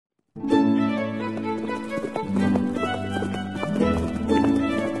You're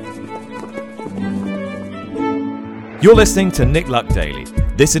listening to Nick Luck Daily.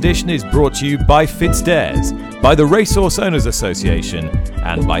 This edition is brought to you by FitzDares, by the Racehorse Owners Association,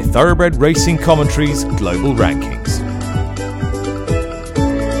 and by Thoroughbred Racing Commentary's Global Rankings.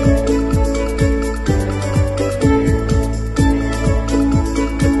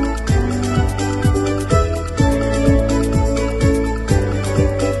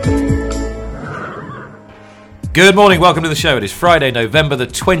 Good morning, welcome to the show. It is Friday, November the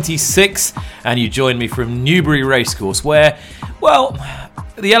 26th, and you join me from Newbury Racecourse, where, well,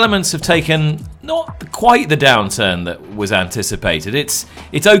 the elements have taken not quite the downturn that was anticipated. It's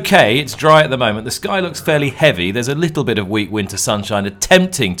okay, it's dry at the moment. The sky looks fairly heavy. There's a little bit of weak winter sunshine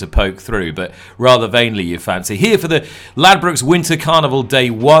attempting to poke through, but rather vainly, you fancy. Here for the Ladbrokes Winter Carnival Day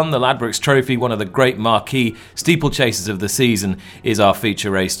 1, the Ladbrokes Trophy, one of the great marquee steeplechases of the season, is our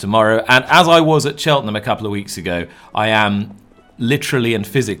feature race tomorrow. And as I was at Cheltenham a couple of weeks ago, I am literally and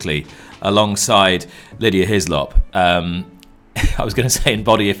physically alongside Lydia Hislop. I was going to say in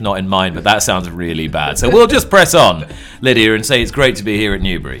body if not in mind, but that sounds really bad. So we'll just press on, Lydia, and say it's great to be here at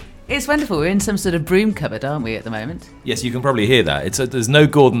Newbury. It's wonderful. We're in some sort of broom cupboard, aren't we, at the moment? Yes, you can probably hear that. There's no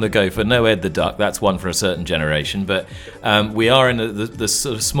Gordon the Gopher, no Ed the Duck. That's one for a certain generation. But we are in the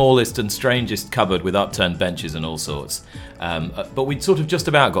sort of smallest and strangest cupboard with upturned benches and all sorts. But we'd sort of just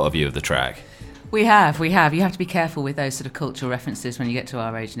about got a view of the track. We have. You have to be careful with those sort of cultural references when you get to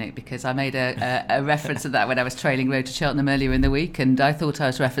our age, Nick, because I made a reference to that when I was trailing road to Cheltenham earlier in the week, and I thought I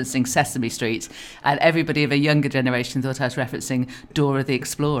was referencing Sesame Street, and everybody of a younger generation thought I was referencing Dora the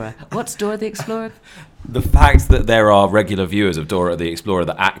Explorer. What's Dora the Explorer? The fact that there are regular viewers of Dora the Explorer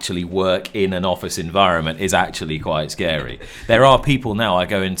that actually work in an office environment is actually quite scary. There are people now, I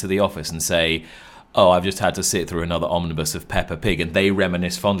go into the office and say, oh, I've just had to sit through another omnibus of Peppa Pig, and they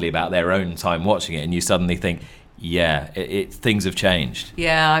reminisce fondly about their own time watching it, and you suddenly think, yeah, things have changed.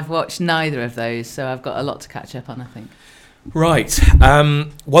 Yeah, I've watched neither of those, so I've got a lot to catch up on, I think. Right.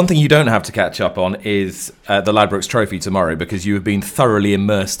 One thing you don't have to catch up on is the Ladbrokes Trophy tomorrow, because you have been thoroughly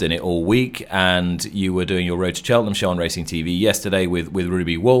immersed in it all week, and you were doing your Road to Cheltenham show on Racing TV yesterday with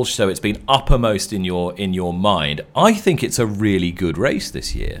Ruby Walsh, so it's been uppermost in your mind. I think it's a really good race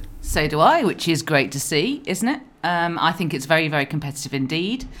this year. So do I, which is great to see, isn't it? I think it's very, very competitive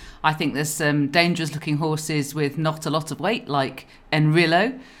indeed. I think there's some dangerous-looking horses with not a lot of weight, like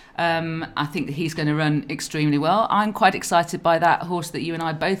Enrillo. I think that he's going to run extremely well. I'm quite excited by that horse that you and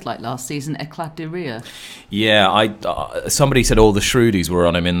I both liked last season, Eclat de Rire. Yeah, somebody said all the Shrewdies were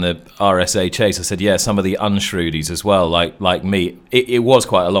on him in the RSA chase. I said, yeah, some of the unshrewdies as well, like me. It was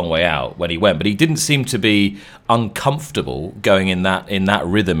quite a long way out when he went, but he didn't seem to be uncomfortable going in that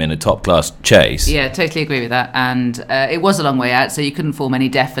rhythm in a top class chase. Yeah, totally agree with that. And it was a long way out, so you couldn't form any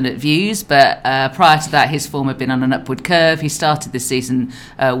definite views. But prior to that, his form had been on an upward curve. He started this season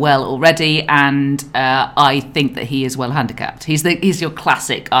well already, and I think that he is well handicapped. He's your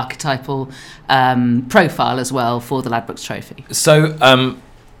classic archetypal profile as well for the Ladbrokes Trophy. So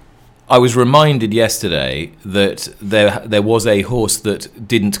I was reminded yesterday that there was a horse that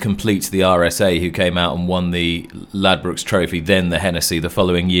didn't complete the RSA who came out and won the Ladbrokes Trophy, then the Hennessy the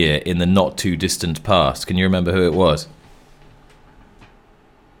following year in the not too distant past. Can you remember who it was?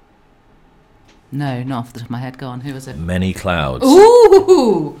 No, not off the top of my head. Go on, who was it? Many Clouds.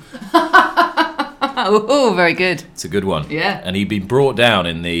 Ooh! Ooh, very good. It's a good one. Yeah. And he'd been brought down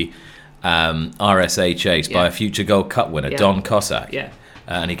in the RSA chase by a future Gold Cup winner, Don Cossack. Yeah.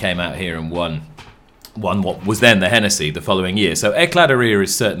 And he came out here and won what was then the Hennessy the following year. So Eclat de Rire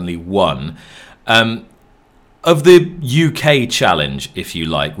is certainly one. Of the UK challenge, if you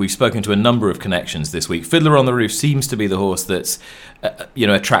like, we've spoken to a number of connections this week. Fiddler on the Roof seems to be the horse that's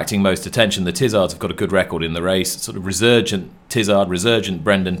attracting most attention. The Tizzards have got a good record in the race. Sort of resurgent Tizzard, resurgent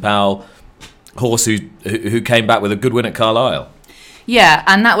Brendan Powell, horse who came back with a good win at Carlisle. Yeah,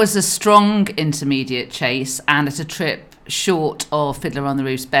 and that was a strong intermediate chase, and at a trip short of Fiddler on the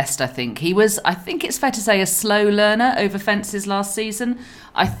Roof's best, I think. He was, I think it's fair to say, a slow learner over fences last season.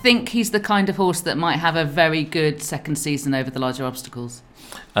 I think he's the kind of horse that might have a very good second season over the larger obstacles.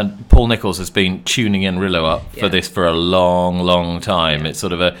 And Paul Nicholls has been tuning Enrillo up for this for a long, long time. It's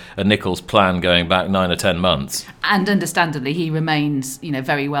sort of a Nicholls plan going back 9 or 10 months. And understandably, he remains,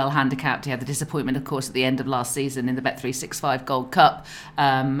 very well handicapped. He had the disappointment, of course, at the end of last season in the Bet365 Gold Cup,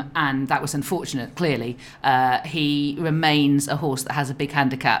 and that was unfortunate, clearly. He remains a horse that has a big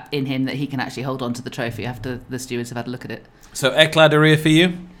handicap in him that he can actually hold on to the trophy after the stewards have had a look at it. So Eclat de Rire for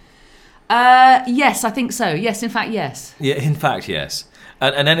you? Yes, I think so. Yes, in fact, yes. Yeah, in fact, yes.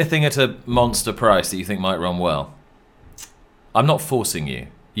 And anything at a monster price that you think might run well? I'm not forcing you.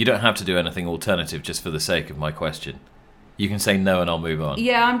 You don't have to do anything alternative just for the sake of my question. You can say no and I'll move on.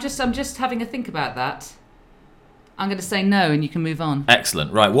 Yeah, I'm just having a think about that. I'm going to say no and you can move on.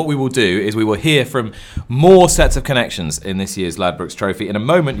 Excellent. Right, what we will do is we will hear from more sets of connections in this year's Ladbrokes Trophy. In a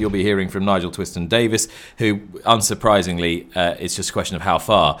moment, you'll be hearing from Nigel Twiston-Davies, who, unsurprisingly, it's just a question of how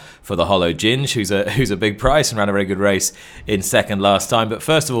far for the Hollow Ginge, who's a big price and ran a very good race in second last time. But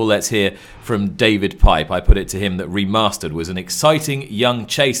first of all, let's hear from David Pipe. I put it to him that Remastered was an exciting young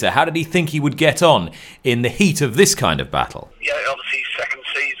chaser. How did he think he would get on in the heat of this kind of battle? Yeah, obviously second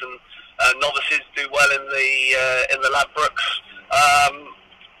season. Novices do well in the Ladbrokes.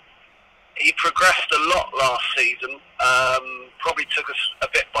 He progressed a lot last season. Probably took us a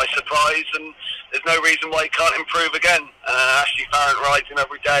bit by surprise, and there's no reason why he can't improve again. Ashley Farrant rides him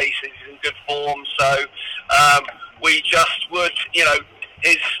every day, so he's in good form. So we just would,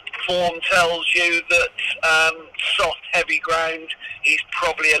 his form tells you that soft, heavy ground, he's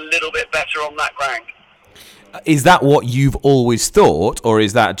probably a little bit better on that ground. Is that what you've always thought, or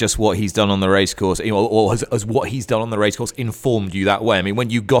is that just what he's done on the racecourse, or has what he's done on the racecourse informed you that way? I mean, when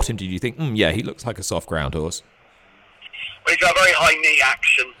you got him, did you think, yeah, he looks like a soft ground horse? Well, he's got very high knee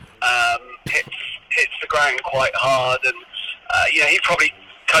action, hits the ground quite hard, and he probably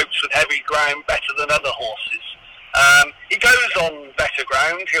copes with heavy ground better than other horses. He goes on better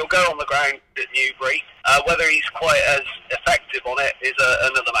ground. He'll go on the ground at Newbury. Whether he's quite as effective on it is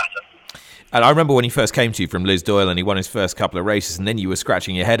another matter. And I remember when he first came to you from Liz Doyle and he won his first couple of races, and then you were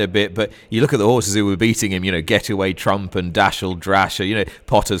scratching your head a bit, but you look at the horses who were beating him, Getaway Trump and Dashel Drasher,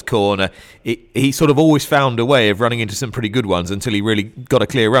 Potter's Corner. He sort of always found a way of running into some pretty good ones until he really got a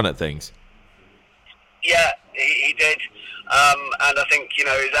clear run at things. Yeah, he did. And I think, his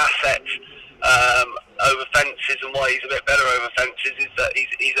asset over fences and why he's a bit better over fences is that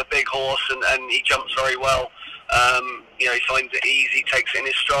he's a big horse and he jumps very well. He finds it easy, takes it in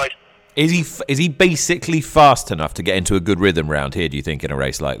his stride. Is he basically fast enough to get into a good rhythm round here, do you think, in a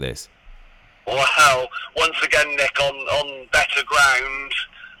race like this? Well, once again, Nick, on better ground,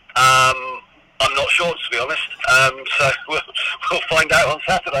 I'm not sure, to be honest. So we'll find out on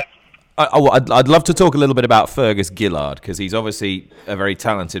Saturday. I'd love to talk a little bit about Fergus Gillard, because he's obviously a very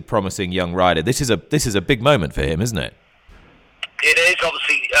talented, promising young rider. This is a big moment for him, isn't it? It is.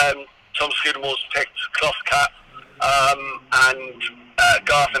 Obviously, Tom Scudamore's picked Cloth Cap, and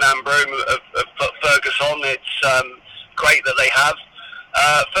Garth and Anne Broom have put Fergus on. It's great that they have.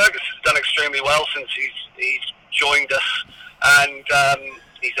 Fergus has done extremely well since he's joined us, and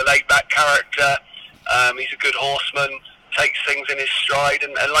he's a laid-back character. He's a good horseman, takes things in his stride,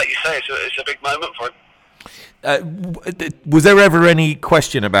 and like you say, it's a big moment for him. Was there ever any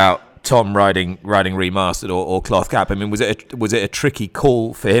question about Tom riding Remastered or Cloth Cap? I mean, was it a tricky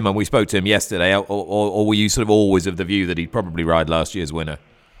call for him? And we spoke to him yesterday, or were you sort of always of the view that he'd probably ride last year's winner?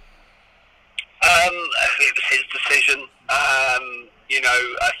 It was his decision.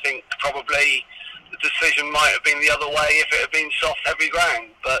 I think probably the decision might have been the other way if it had been soft, heavy ground.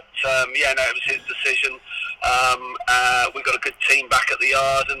 But it was his decision. We've got a good team back at the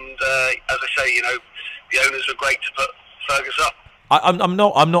yard, and as I say, the owners were great to put Fergus up. I'm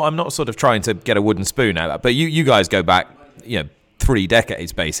not sort of trying to get a wooden spoon out, but you guys go back, 3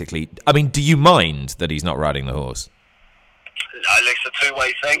 decades basically. I mean, do you mind that he's not riding the horse? It's a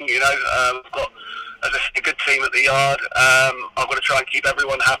two-way thing, We've got a good team at the yard. I've got to try and keep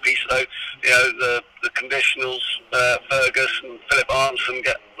everyone happy, so the conditionals, Fergus and Philip Armstrong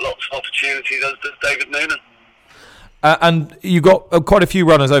get lots of opportunities, as does David Noonan. And you got quite a few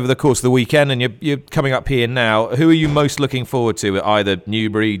runners over the course of the weekend, and you're coming up here now. Who are you most looking forward to at either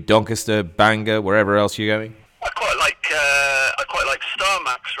Newbury, Doncaster, Bangor, wherever else you're going? I quite like Star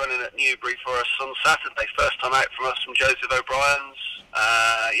Max running at Newbury for us on Saturday. First time out from us from Joseph O'Brien's.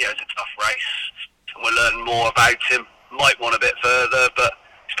 It's a tough race, and we'll learn more about him. Might want a bit further, but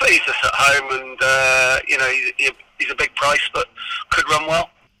he's pleased us at home, and he's a big price, but could run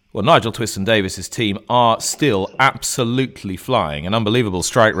well. Well, Nigel Twiston-Davies' team are still absolutely flying. An unbelievable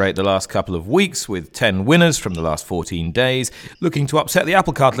strike rate the last couple of weeks, with 10 winners from the last 14 days. Looking to upset the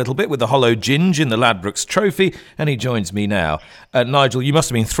apple cart a little bit with the Hollow Ginge in the Ladbrokes Trophy, and he joins me now. Nigel, you must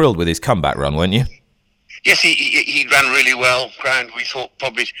have been thrilled with his comeback run, weren't you? Yes, he ran really well. Ground we thought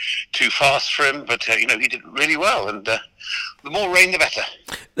probably too fast for him, but he did really well, and the more rain the better.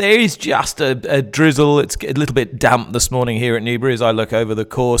 There is just a drizzle. It's a little bit damp this morning here at Newbury as I look over the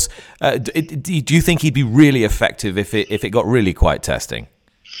course. Do you think he'd be really effective if it got really quite testing?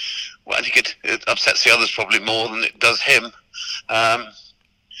 Well, I think it upsets the others probably more than it does him. I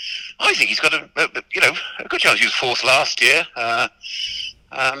think he's got a good chance. He was fourth last year.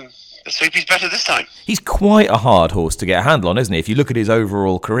 let's hope he's better this time. He's quite a hard horse to get a handle on, isn't he? If you look at his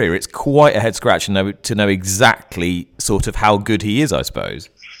overall career, it's quite a head scratch to know exactly sort of how good he is, I suppose.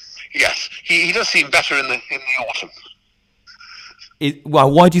 Yes, he does seem better in the autumn.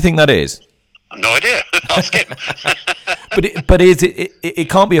 Well, why do you think that is? I've no idea. Ask him. But it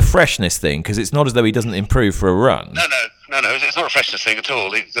can't be a freshness thing, because it's not as though he doesn't improve for a run. No. It's not a freshness thing at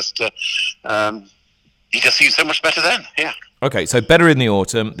all. He just seems so much better then. Yeah. Okay, so better in the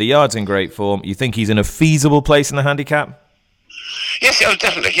autumn. The yard's in great form. You think he's in a feasible place in the handicap? Yes. Oh,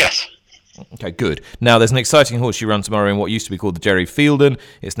 definitely. Yes. Okay, good. Now, there's an exciting horse you run tomorrow in what used to be called the Jerry Fielden.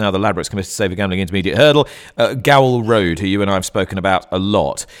 It's now the Ladbrokes Committee to Safer Gambling Intermediate Hurdle. Gowel Road, who you and I have spoken about a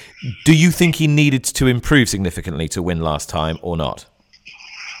lot. Do you think he needed to improve significantly to win last time or not?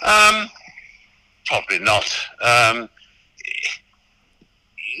 Probably not.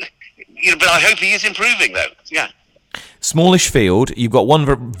 But I hope he is improving, though. Yeah. Smallish field. You've got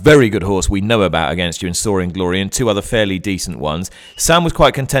one very good horse we know about against you in Soaring Glory and two other fairly decent ones. Sam was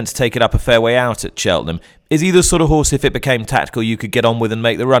quite content to take it up a fair way out at Cheltenham. Is he the sort of horse, if it became tactical, you could get on with and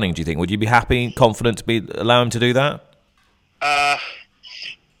make the running, do you think? Would you be happy, confident to allow him to do that?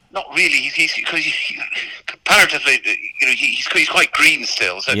 Not really. He's comparatively, he's quite green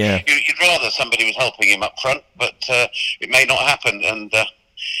still. So yeah. You'd rather somebody was helping him up front, but it may not happen.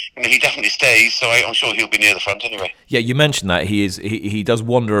 And he definitely stays, so I'm sure he'll be near the front anyway. Yeah, you mentioned that he does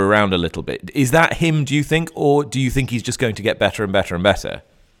wander around a little bit. Is that him, do you think, or do you think he's just going to get better and better and better?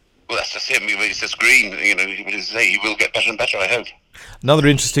 Well, that's just him. He's just green. He will get better and better, I hope. Another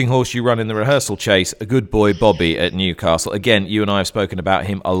interesting horse you run in the rehearsal chase, A Good Boy Bobby at Newcastle. Again, you and I have spoken about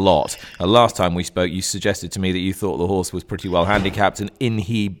him a lot. Last time we spoke, you suggested to me that you thought the horse was pretty well handicapped, and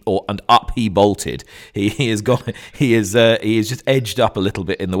up he bolted. He is just edged up a little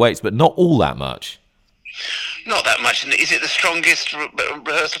bit in the weights, but not all that much. Not that much. And is it the strongest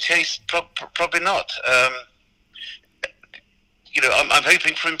rehearsal chase? Probably not. I'm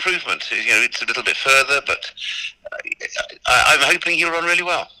hoping for improvement. It's a little bit further, but I'm hoping he'll run really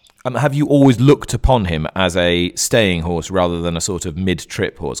well. Have you always looked upon him as a staying horse rather than a sort of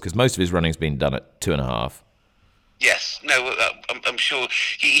mid-trip horse? Because most of his running's been done at 2.5. Yes. No, I'm sure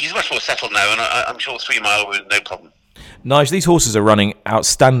he's much more settled now, and I'm sure 3 mile was no problem. Nigel, these horses are running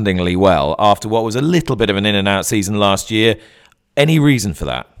outstandingly well after what was a little bit of an in-and-out season last year. Any reason for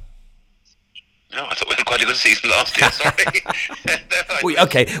that? No, I thought we had quite a good season last year, sorry.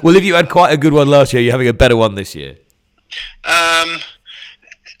 Okay, well, if you had quite a good one last year, you're having a better one this year. I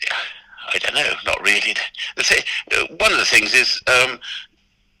don't know, not really. One of the things is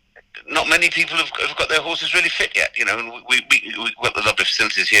not many people have got their horses really fit yet, and we've got the lovely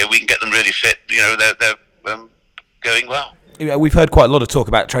facilities here. We can get them really fit, they're going well. We've heard quite a lot of talk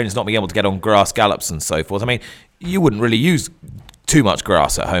about trainers not being able to get on grass gallops and so forth. I mean, you wouldn't really use too much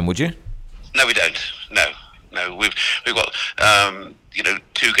grass at home, would you? No, we don't. No. We've got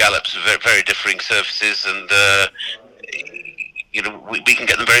 2 gallops of very, very differing surfaces, and we can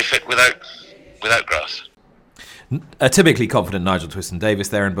get them very fit without grass. A typically confident Nigel Twiston-Davies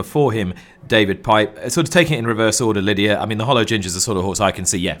there, and before him, David Pipe. Sort of taking it in reverse order, Lydia. I mean, the Hollow Ginger's the sort of horse I can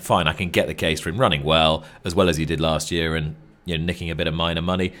see. Yeah, fine, I can get the case for him running well as he did last year, and nicking a bit of minor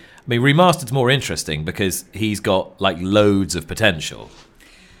money. I mean, Remastered's more interesting because he's got loads of potential.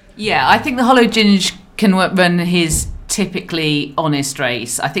 Yeah, I think the Hollow Ginge can run his typically honest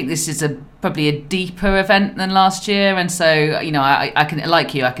race. I think this is probably a deeper event than last year, and so I can,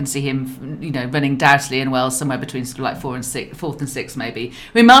 like you, I can see him running doubtily and well somewhere between sort of 4th and 6th maybe.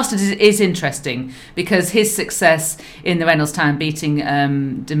 Remastered is interesting because his success in the Reynoldstown beating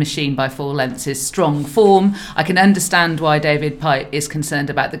the Machine by 4 lengths is strong form. I can understand why David Pipe is concerned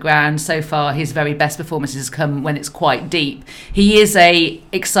about the ground. So far his very best performances has come when it's quite deep. He is a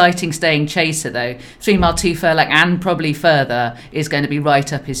exciting staying chaser though. 3 mile 2 furlong and probably further is going to be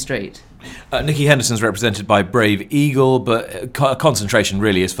right up his street. Nicky Henderson's represented by Brave Eagle, but concentration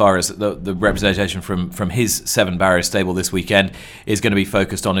really as far as the representation from his 7 Barrier stable this weekend is going to be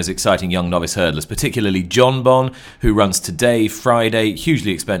focused on his exciting young novice hurdlers, particularly John Bon, who runs today, Friday,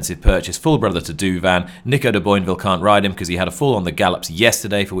 hugely expensive purchase, full brother to Douvan. Nico de Boinville can't ride him because he had a fall on the gallops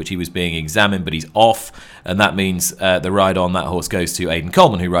yesterday for which he was being examined, but he's off, and that means the ride on that horse goes to Aidan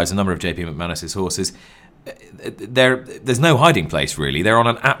Coleman, who rides a number of JP McManus's horses. There's no hiding place really. They're on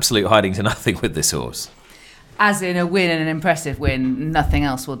an absolute hiding to nothing with this horse. As in a win and an impressive win, nothing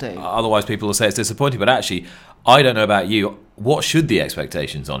else will do. Otherwise people will say it's disappointing, but actually I don't know about you, what should the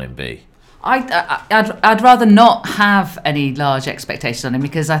expectations on him be? I'd rather not have any large expectations on him,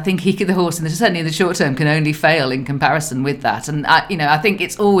 because I think the horse, certainly in the short term, can only fail in comparison with that. And I think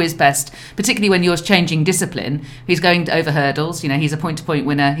it's always best, particularly when you're changing discipline. He's going over hurdles. He's a point-to-point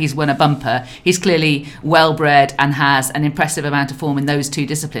winner. He's won a bumper. He's clearly well-bred and has an impressive amount of form in those two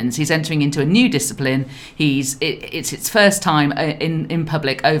disciplines. He's entering into a new discipline. It's its first time in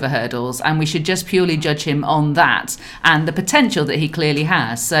public over hurdles, and we should just purely judge him on that and the potential that he clearly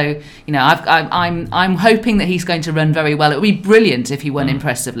has. So I'm hoping that he's going to run very well. It would be brilliant if he won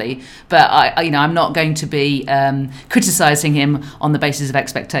impressively, but I'm not going to be criticising him on the basis of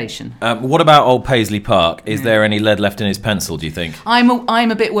expectation. What about Old Paisley Park? Is there any lead left in his pencil, do you think?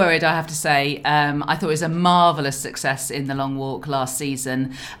 I'm a bit worried, I have to say. I thought it was a marvellous success in the long walk last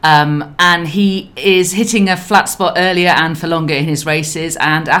season, and he is hitting a flat spot earlier and for longer in his races.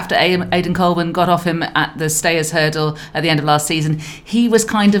 And after Aidan Colburn got off him at the Stayers Hurdle at the end of last season, he was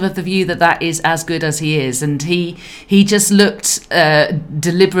kind of the view that is as good as he is, and he just looked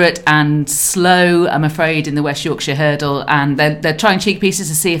deliberate and slow, I'm afraid, in the West Yorkshire Hurdle, and they're trying cheek pieces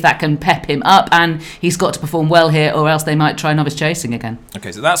to see if that can pep him up, and he's got to perform well here, or else they might try novice chasing again.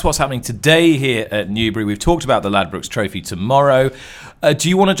 Okay, so that's what's happening today here at Newbury. We've talked about the Ladbrokes Trophy tomorrow. Do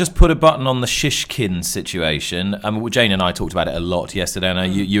you want to just put a button on the Shishkin situation? Jane and I talked about it a lot yesterday,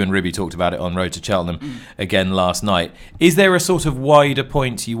 and you and Ribby talked about it on Road to Cheltenham again last night. Is there a sort of wider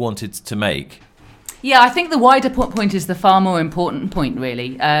point you wanted to make? Yeah, I think the wider point is the far more important point,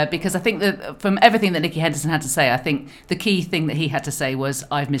 really, because I think that from everything that Nicky Henderson had to say, I think the key thing that he had to say was,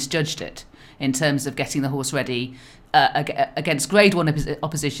 I've misjudged it in terms of getting the horse ready against Grade 1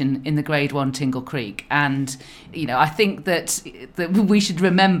 opposition in the Grade 1 Tingle Creek. And, I think that we should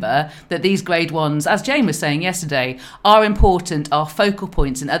remember that these Grade 1s, as Jane was saying yesterday, are important, are focal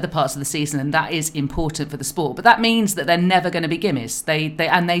points in other parts of the season, and that is important for the sport. But that means that they're never going to be gimmies.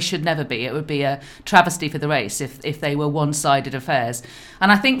 They should never be. It would be a travesty for the race if they were one-sided affairs. And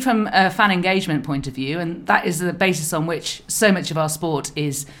I think from a fan engagement point of view, and that is the basis on which so much of our sport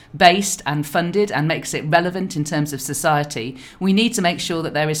is based and funded and makes it relevant in terms of society, we need to make sure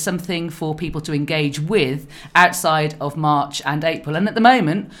that there is something for people to engage with outside of March and April. And at the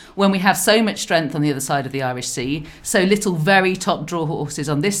moment, when we have so much strength on the other side of the Irish Sea, so little very top draw horses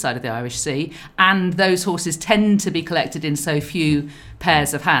on this side of the Irish Sea, and those horses tend to be collected in so few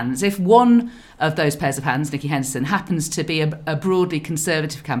pairs of hands, if one of those pairs of hands, Nicky Henderson, happens to be a broadly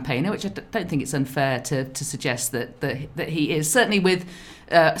conservative campaigner, which I don't think it's unfair to suggest that he is, certainly with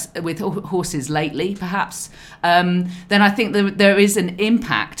horses lately, perhaps, then I think there is an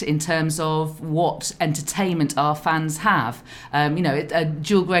impact in terms of what entertainment our fans have. A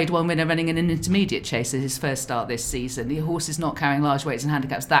dual Grade 1 winner running an intermediate chase at his first start this season, the horse is not carrying large weights and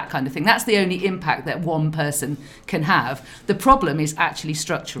handicaps, that kind of thing. That's the only impact that one person can have. The problem is actually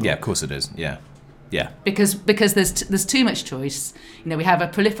structural. Yeah, of course it is. Yeah. Because there's too much choice. We have a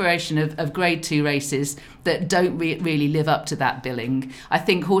proliferation of Grade 2 races that don't really live up to that billing. I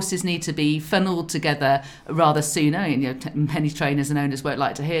think horses need to be funneled together rather sooner. Many trainers and owners won't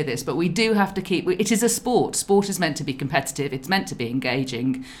like to hear this, but we do have to keep. It is a sport. Sport is meant to be competitive. It's meant to be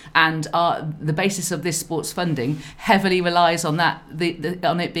engaging, and the basis of this sport's funding heavily relies on that,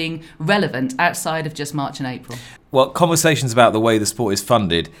 on it being relevant outside of just March and April. Well, conversations about the way the sport is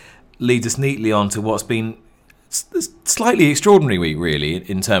funded leads us neatly on to what's been slightly extraordinary week, really,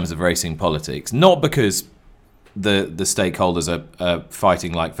 in terms of racing politics. Not because the stakeholders are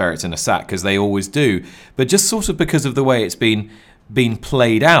fighting like ferrets in a sack, because they always do, but just sort of because of the way it's been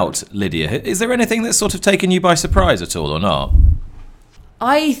played out, Lydia. Is there anything that's sort of taken you by surprise at all, or not?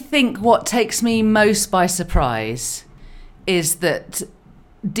 I think what takes me most by surprise is that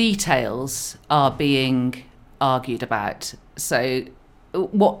details are being argued about. So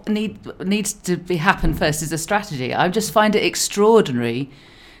what needs to happen first is a strategy. I just find it extraordinary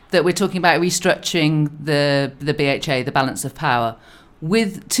that we're talking about restructuring the BHA, the balance of power,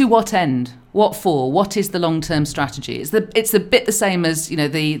 to what end? What for? What is the long-term strategy? It's a bit the same as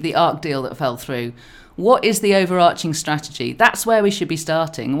the ARC deal that fell through. What is the overarching strategy? That's where we should be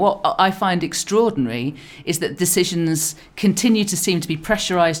starting. What I find extraordinary is that decisions continue to seem to be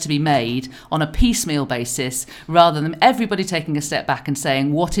pressurised to be made on a piecemeal basis, rather than everybody taking a step back and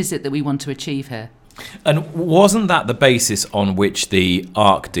saying, what is it that we want to achieve here? And wasn't that the basis on which the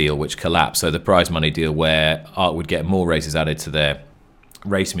ARC deal, which collapsed, so the prize money deal where ARC would get more races added to their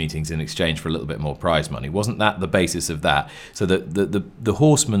race meetings in exchange for a little bit more prize money, wasn't that the basis of that? So that the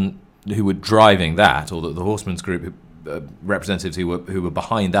horsemen who were driving that, or the Horsemen's Group representatives who were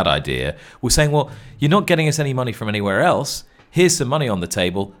behind that idea, were saying, well, you're not getting us any money from anywhere else. Here's some money on the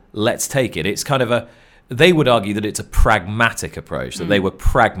table. Let's take it. It's kind of they would argue that it's a pragmatic approach, that they were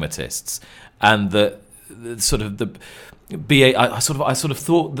pragmatists, and that sort of the BA. I sort of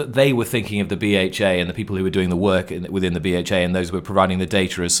thought that they were thinking of the BHA and the people who were doing the work within the BHA and those who were providing the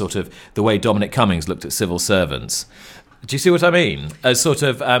data as sort of the way Dominic Cummings looked at civil servants. Do you see what I mean? As sort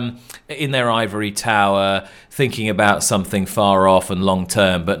of in their ivory tower, thinking about something far off and long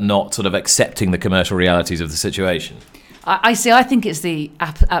term, but not sort of accepting the commercial realities of the situation. I see. I think it's the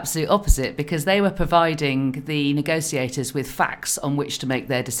absolute opposite, because they were providing the negotiators with facts on which to make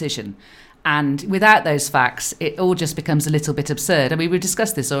their decision. And without those facts, it all just becomes a little bit absurd. I mean, we've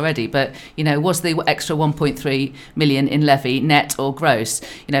discussed this already, but, was the extra 1.3 million in levy net or gross?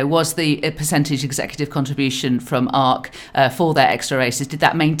 Was the percentage executive contribution from ARC for their extra races, did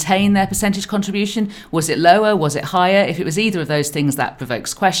that maintain their percentage contribution? Was it lower? Was it higher? If it was either of those things, that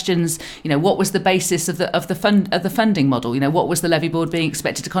provokes questions. What was the basis of the funding model? What was the levy board being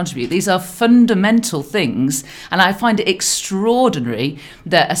expected to contribute? These are fundamental things, and I find it extraordinary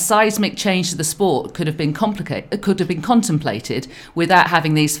that a seismic change to the sport could have been contemplated without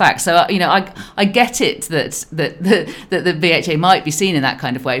having these facts. So I get it that the BHA might be seen in that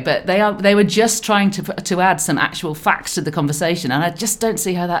kind of way, but they were just trying to add some actual facts to the conversation, and I just don't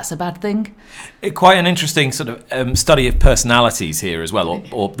see how that's a bad thing. Quite an interesting sort of study of personalities here as well,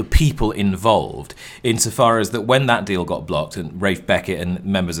 or the people involved, insofar as that when that deal got blocked, and Rafe Beckett and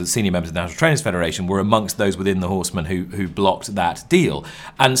senior members of the National Trainers Federation were amongst those within the Horsemen who blocked that deal,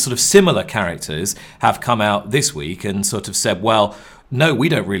 and sort of similar characters have come out this week and sort of said, well, no, we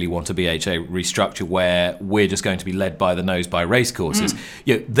don't really want a BHA restructure where we're just going to be led by the nose by racecourses.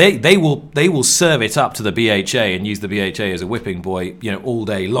 They will serve it up to the BHA and use the BHA as a whipping boy, all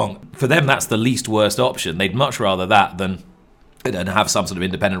day long. For them, that's the least worst option. They'd much rather that than have some sort of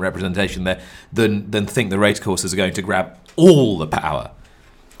independent representation there than think the racecourses are going to grab all the power.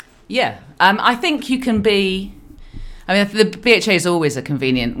 Yeah, I think you can be. I mean, the BHA is always a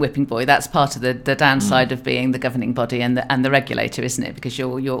convenient whipping boy. That's part of the downside of being the governing body and the regulator, isn't it? Because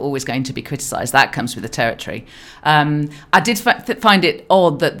you're always going to be criticised. That comes with the territory. I did find it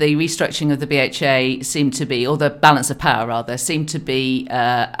odd that the restructuring of the BHA seemed to be, or the balance of power rather, seemed to be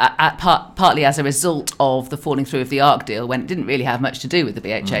partly as a result of the falling through of the ARC deal, when it didn't really have much to do with the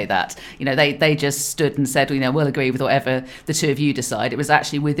BHA. That they just stood and said, we'll agree with whatever the two of you decide. It was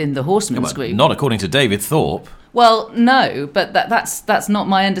actually within the Horsemen's group. Not according to David Thorpe. Well, no, but that's not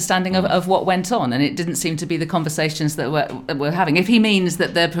my understanding of what went on, and it didn't seem to be the conversations that we're having. If he means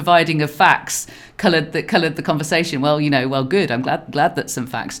that the providing of facts coloured the conversation, well, good. I'm glad that some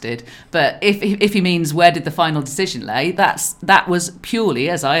facts did. But if he means where did the final decision lay, that was purely,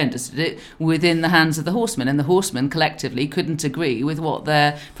 as I understood it, within the hands of the Horsemen, and the Horsemen collectively couldn't agree with what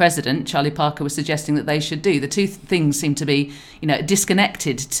their president, Charlie Parker, was suggesting that they should do. The two things seem to be,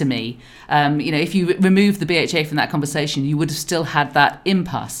 disconnected to me. If you remove the BHA from that conversation, you would have still had that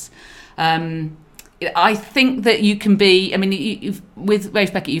impasse. I think that you can be. I mean, with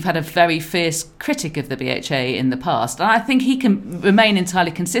Rafe Beckett, you've had a very fierce critic of the BHA in the past, and I think he can remain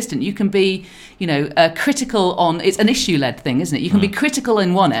entirely consistent. You can be, critical on. It's an issue-led thing, isn't it? You can be critical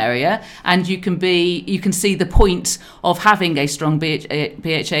in one area, and you can see the point of having a strong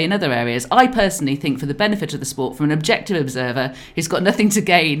BHA in other areas. I personally think, for the benefit of the sport, from an objective observer who's got nothing to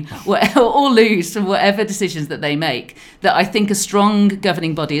gain or lose from whatever decisions that they make, that I think a strong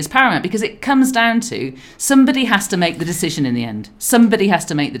governing body is paramount, because it comes down to somebody has to make the decision in the end. Somebody has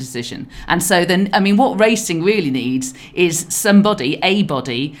to make the decision. And so then, I mean, what racing really needs is a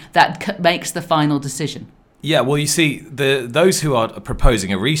body that makes the final decision. Yeah, well, you see, those who are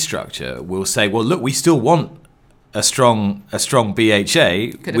proposing a restructure will say, well, look, we still want a strong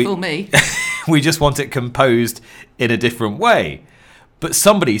BHA. Could have fooled me. We just want it composed in a different way. But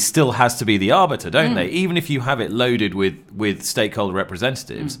somebody still has to be the arbiter, don't they? Even if you have it loaded with stakeholder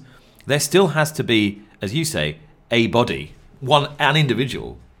representatives, there still has to be, as you say, a body, an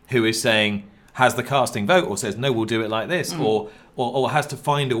individual who is saying, has the casting vote, or says, no, we'll do it like this, or has to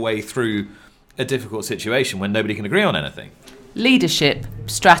find a way through a difficult situation when nobody can agree on anything. Leadership,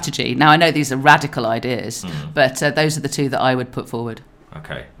 strategy. Now, I know these are radical ideas, but those are the two that I would put forward.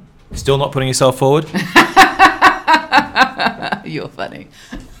 Okay. Still not putting yourself forward? You're funny.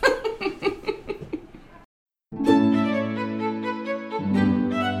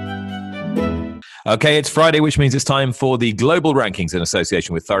 Okay, it's Friday, which means it's time for the global rankings in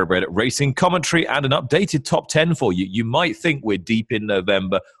association with Thoroughbred Racing, commentary and an updated top 10 for you. You might think we're deep in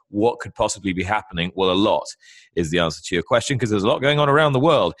November. What could possibly be happening? Well, a lot is the answer to your question, because there's a lot going on around the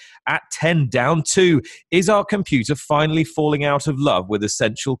world. At 10 down 2, is our computer finally falling out of love with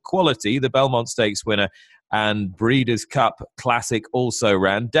Essential Quality, the Belmont Stakes winner and Breeders' Cup Classic also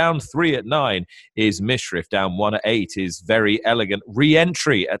ran? Down 3 at 9 is Mishriff. Down 1 at 8 is Very Elegant.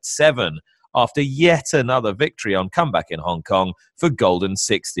 Re-entry at 7 after yet another victory on comeback in Hong Kong for Golden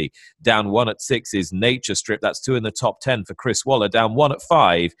 60. Down 1 at 6 is Nature Strip. That's 2 in the top 10 for Chris Waller. Down 1 at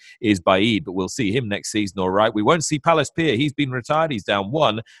 5 is Baid, but we'll see him next season, all right. We won't see Palace Pier. He's been retired. He's down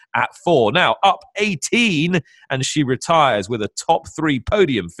 1 at 4. Now, up 18, and she retires with a top 3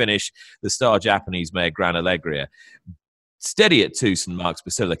 podium finish, the star Japanese mare Gran Allegria. Steady at 2, St. Mark's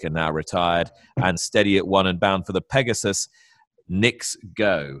Basilica, now retired, and steady at 1 and bound for the Pegasus, Knicks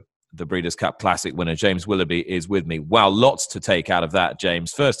Go. The Breeders' Cup Classic winner, James Willoughby, is with me. Wow, lots to take out of that,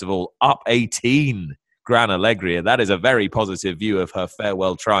 James. First of all, up 18, Gran Allegria. That is a very positive view of her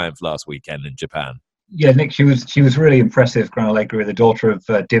farewell triumph last weekend in Japan. Yeah, Nick, she was really impressive, Gran Allegria, the daughter of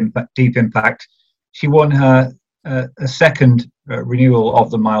Deep Impact. She won her a second renewal of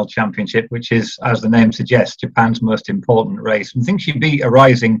the Mile Championship, which is, as the name suggests, Japan's most important race. And I think she beat a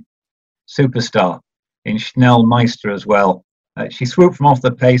rising superstar in Schnell Meister as well. She swooped from off the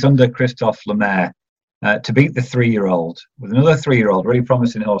pace under Christophe Lemaire to beat the 3-year-old, with another 3-year-old, really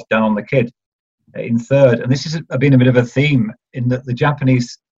promising horse, Down on the Kid, in third. And this has been a bit of a theme in that the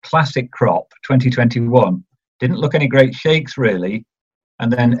Japanese classic crop 2021 didn't look any great shakes, really.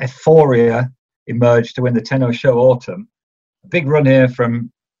 And then Euphoria emerged to win the Tenno Show Autumn. A big run here from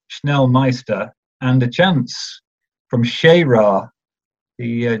Schnell Meister, and a chance from Sheira,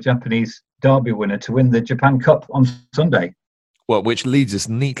 the Japanese Derby winner, to win the Japan Cup on Sunday. Well, which leads us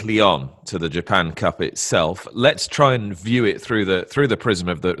neatly on to the Japan Cup itself. Let's try and view it through the prism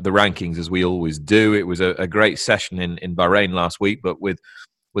of the rankings, as we always do. It was a great session in Bahrain last week, but with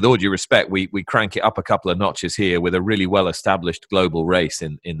all due respect, we crank it up a couple of notches here with a really well-established global race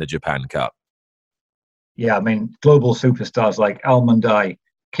in the Japan Cup. Yeah, I mean, global superstars like Almondai,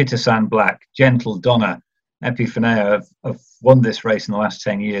 Kitasan Black, Gentle Donna, Epiphania have won this race in the last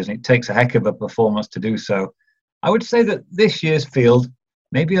 10 years, and it takes a heck of a performance to do so. I would say that this year's field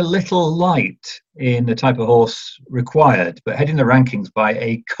may be a little light in the type of horse required, but heading the rankings by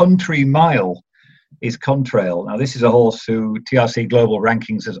a country mile is Contrail. Now, this is a horse who TRC Global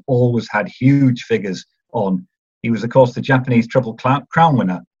Rankings has always had huge figures on. He was, of course, the Japanese Triple Crown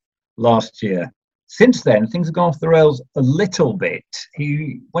winner last year. Since then, things have gone off the rails a little bit.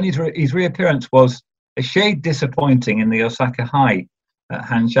 When his reappearance was a shade disappointing in the Osaka High at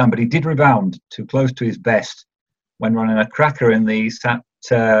Hanshan, but he did rebound to close to his best when running a cracker in the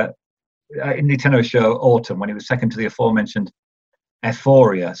Tenno Show Autumn, when he was second to the aforementioned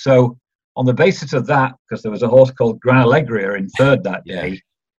Euphoria. So on the basis of that, because there was a horse called Gran Allegria in third that day,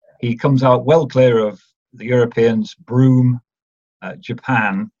 he comes out well clear of the Europeans, Broome,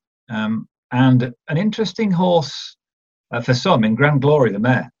 Japan, and an interesting horse for some in Grand Glory, the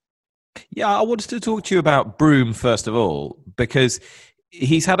mare. Yeah, I wanted to talk to you about Broome first of all, because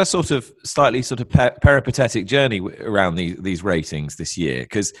he's had a slightly peripatetic journey around these ratings this year,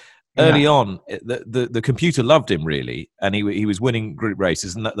 because early on the computer loved him, really, and he was winning group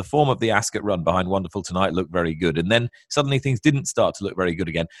races, and the form of the Ascot run behind Wonderful Tonight looked very good, and then suddenly things didn't start to look very good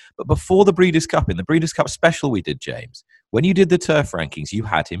again. But before the Breeders' Cup, in the Breeders' Cup special we did, James, when you did the turf rankings, you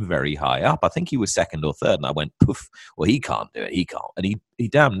had him very high up. I think he was second or third, and I went, poof, well, he can't do it, and he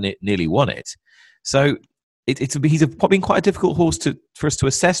damn nearly won it. So he's been quite a difficult horse for us to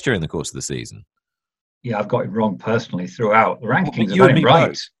assess during the course of the season. Yeah, I've got him wrong personally throughout. The rankings are very right.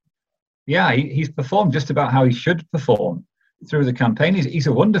 Both. Yeah, he's performed just about how he should perform through the campaign. He's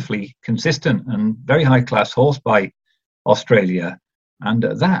a wonderfully consistent and very high-class horse by Australia. And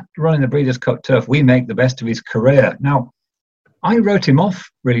that, running the Breeders' Cup Turf, we make the best of his career. Now, I wrote him off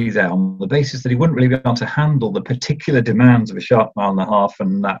really there on the basis that he wouldn't really be able to handle the particular demands of a sharp mile and a half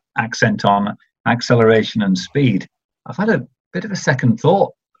and that accent on acceleration and speed. I've had a bit of a second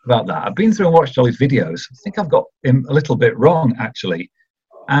thought about that. I've been through and watched all his videos. I think I've got him a little bit wrong, actually.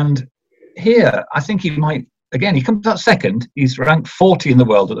 And here, I think he might, again, he comes out second. He's ranked 40 in the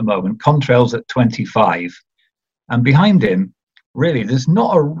world at the moment. Contrail's at 25. And behind him, really, there's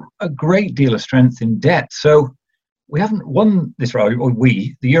not a great deal of strength in depth. So we haven't won this race, or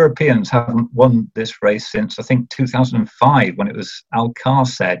the Europeans haven't won this race since, I think, 2005, when it was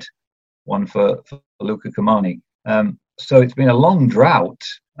Alcarced, one for Luca Comani. So it's been a long drought,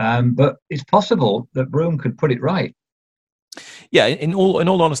 but it's possible that Broome could put it right. Yeah, in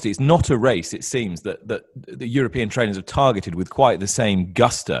all honesty, it's not a race, it seems, that the European trainers have targeted with quite the same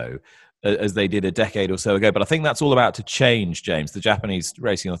gusto as they did a decade or so ago. But I think that's all about to change, James. The Japanese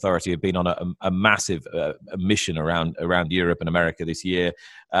Racing Authority have been on a massive mission around Europe and America this year.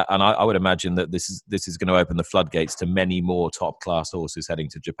 And I would imagine that this is going to open the floodgates to many more top-class horses heading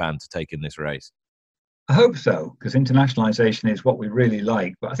to Japan to take in this race. I hope so, because internationalisation is what we really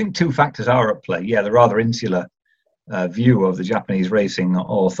like. But I think two factors are at play. Yeah, the rather insular view of the Japanese racing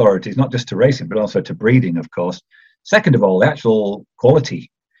authorities, not just to racing, but also to breeding, of course. Second of all, the actual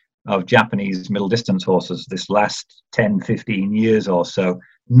quality of Japanese middle distance horses this last 10, 15 years or so,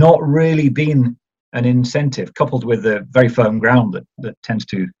 not really been an incentive, coupled with the very firm ground that tends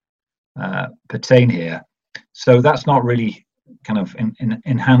to pertain here. So that's not really kind of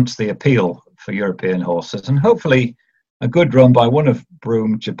enhanced the appeal for European horses. And hopefully a good run by one of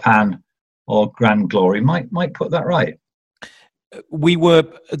Broome, Japan, or Grand Glory might put that right. We were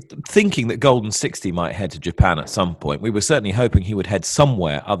thinking that Golden 60 might head to Japan at some point. We were certainly hoping he would head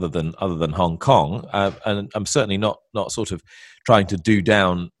somewhere other than Hong Kong. And I'm certainly not sort of trying to do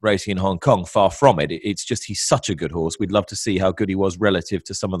down racing in Hong Kong. Far from it. It's just he's such a good horse. We'd love to see how good he was relative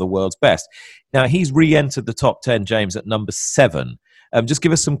to some of the world's best. Now, he's re-entered the top 10, James, at number 7. Just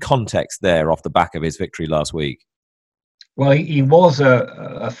give us some context there off the back of his victory last week. Well, he was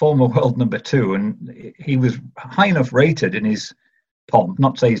a former world number 2, and he was high enough rated in his pomp,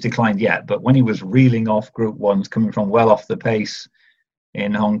 not to say he's declined yet, but when he was reeling off Group 1s, coming from well off the pace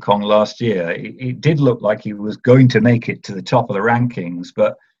in Hong Kong last year, it did look like he was going to make it to the top of the rankings,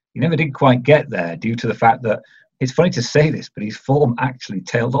 but he never did quite get there due to the fact that, it's funny to say this, but his form actually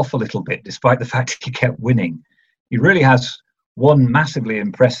tailed off a little bit, despite the fact he kept winning. He really has one massively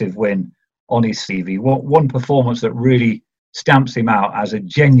impressive win on his CV, one performance that really stamps him out as a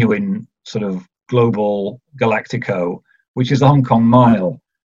genuine sort of global Galactico, which is the Hong Kong Mile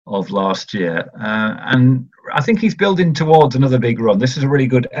of last year. And I think he's building towards another big run. This is a really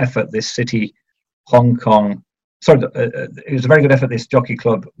good effort, this City Hong Kong. Sorry, it was a very good effort, this Jockey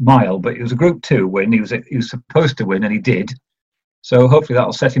Club Mile, but it was a Group 2 win. He was supposed to win, and he did. So hopefully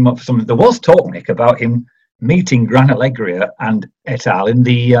that'll set him up for something. There was talk, Nick, about him meeting Gran Allegria and et al. In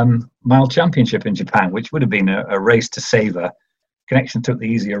the Mile Championship in Japan, which would have been a race to savour. Connection took the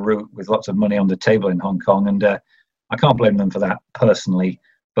easier route with lots of money on the table in Hong Kong, and I can't blame them for that personally.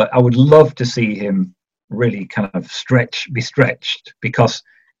 But I would love to see him really kind of be stretched, because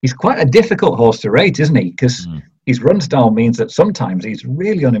he's quite a difficult horse to rate, isn't he? Because his run style means that sometimes he's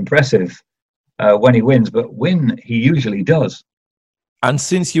really unimpressive when he wins, but win he usually does. And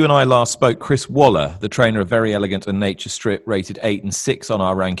since you and I last spoke, Chris Waller, the trainer of Very Elegant and Nature Strip, rated 8 and 6 on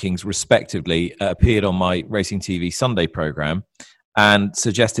our rankings respectively, appeared on my Racing TV Sunday programme and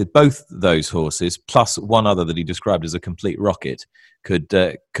suggested both those horses, plus one other that he described as a complete rocket, could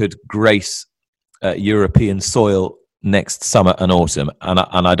grace European soil next summer and autumn.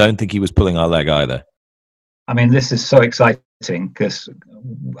 And I don't think he was pulling our leg either. I mean, this is so exciting because,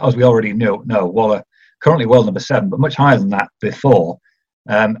 as we already know, Waller, currently world number 7, but much higher than that before,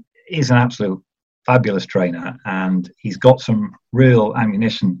 is an absolute fabulous trainer, and he's got some real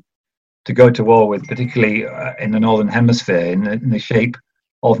ammunition to go to war with, particularly in the Northern Hemisphere, in the shape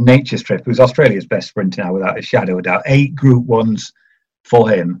of Nature Strip, who's Australia's best sprinter now, without a shadow of doubt. 8 Group 1s for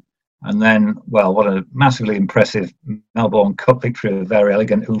him. And then, well, what a massively impressive Melbourne Cup victory of Very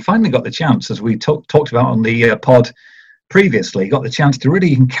Elegant, who finally got the chance, as we talked about on the pod previously, got the chance to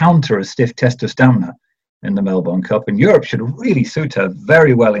really encounter a stiff test of stamina in the Melbourne Cup. And Europe should really suit her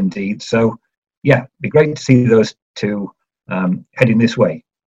very well indeed. So, yeah, it'd be great to see those two heading this way.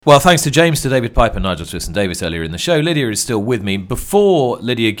 Well, thanks to James, to David Piper, Nigel Twiston-Davies earlier in the show. Lydia is still with me. Before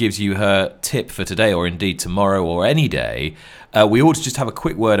Lydia gives you her tip for today, or indeed tomorrow or any day, we ought to just have a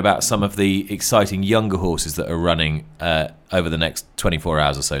quick word about some of the exciting younger horses that are running over the next 24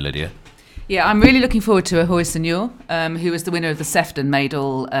 hours or so, Lydia. Yeah, I'm really looking forward to Ahoy Senor, who was the winner of the Sefton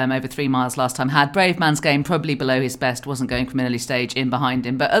Maidal over 3 miles last time. Had Brave Man's Game probably below his best, wasn't going from an early stage in behind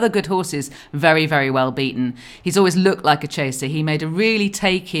him. But other good horses, very, very well beaten. He's always looked like a chaser. He made a really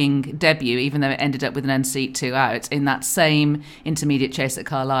taking debut, even though it ended up with an unseat 2 out, in that same intermediate chase at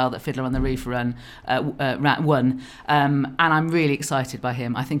Carlisle that Fiddler on the Roof won. And I'm really excited by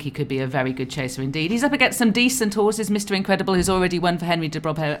him. I think he could be a very good chaser indeed. He's up against some decent horses. Mr. Incredible, who's already won for Henry de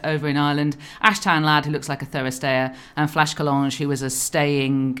Brob over in Ireland. Ashtown Lad, who looks like a thorough stayer, and Flash Collonge, who was a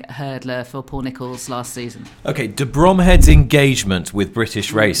staying hurdler for Paul Nicholls last season. Okay, de Bromhead's engagement with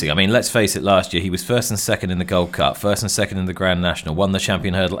British racing. I mean, let's face it, last year he was 1st and 2nd in the Gold Cup, 1st and 2nd in the Grand National, won the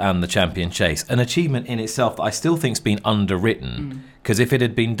Champion Hurdle and the Champion Chase. An achievement in itself that I still think's been underwritten, Because if it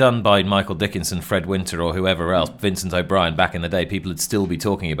had been done by Michael Dickinson, Fred Winter, or whoever else, Vincent O'Brien back in the day, people would still be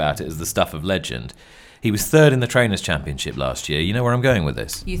talking about it as the stuff of legend. He was third in the Trainers' Championship last year. You know where I'm going with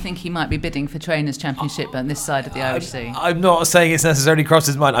this? You think he might be bidding for Trainers' Championship on this side of the Irish Sea? I'm not saying it's necessarily crossed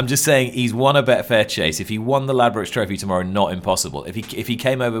his mind. I'm just saying he's won a Betfair Chase. If he won the Ladbrokes Trophy tomorrow, not impossible. If he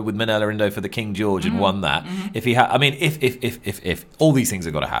came over with Manella Indo for the King George and won that, if he had, I mean, if all these things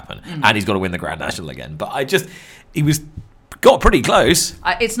have got to happen, and he's got to win the Grand National again. But he got pretty close.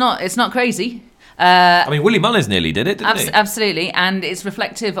 It's not crazy. I mean, Willie Mullins nearly did it, didn't he? Absolutely, and it's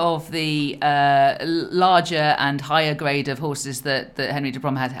reflective of the larger and higher grade of horses that Henry de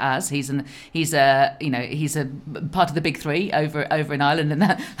Brom has. He's a part of the big three over in Ireland, and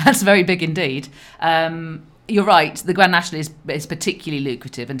that's very big indeed. You're right. The Grand National is particularly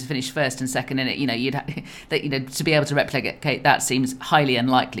lucrative, and to finish first and second in it, to be able to replicate that seems highly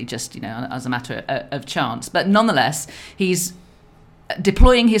unlikely, just as a matter of chance. But nonetheless, he's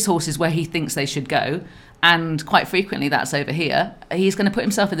deploying his horses where he thinks they should go, and quite frequently that's over here. He's going to put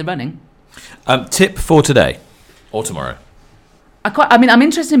himself in the running. Tip for today or tomorrow? I'm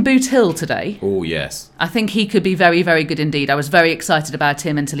interested in Boot Hill today. Oh, yes. I think he could be very, very good indeed. I was very excited about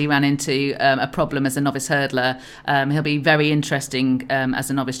him until he ran into a problem as a novice hurdler. He'll be very interesting as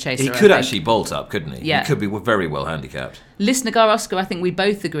a novice chaser. He could actually bolt up, couldn't he? Yeah. He could be very well handicapped. Lisnagar Oscar, I think we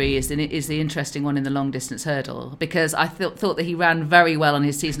both agree, is the interesting one in the long distance hurdle, because I thought that he ran very well on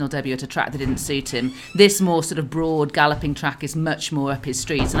his seasonal debut at a track that didn't suit him. This more sort of broad galloping track is much more up his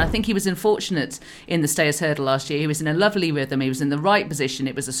street, and I think he was unfortunate in the Stayers Hurdle last year. He was in a lovely rhythm, he was in the right position,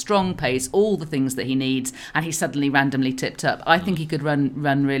 it was a strong pace, all the things that he needs, and he suddenly randomly tipped up. I think he could run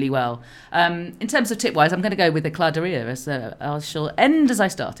really well. In terms of tip-wise, I'm going to go with the Claderia, as I shall end as I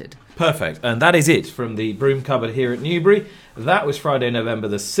started. Perfect. And that is it from the Broom Cupboard here at Newbury. That was Friday, November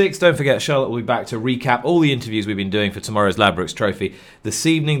the 6th. Don't forget, Charlotte will be back to recap all the interviews we've been doing for tomorrow's Ladbrokes Trophy this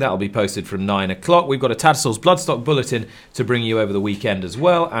evening. That'll be posted from 9 o'clock. We've got a Tattersalls Bloodstock Bulletin to bring you over the weekend as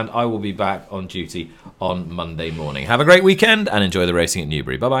well, and I will be back on duty on Monday morning. Have a great weekend and enjoy the racing at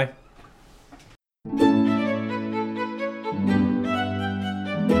Newbury. Bye-bye.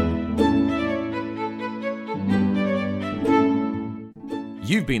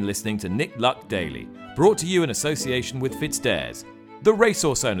 You've been listening to Nick Luck Daily, brought to you in association with FitzDares, the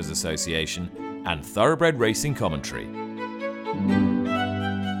Racehorse Owners Association, and Thoroughbred Racing Commentary.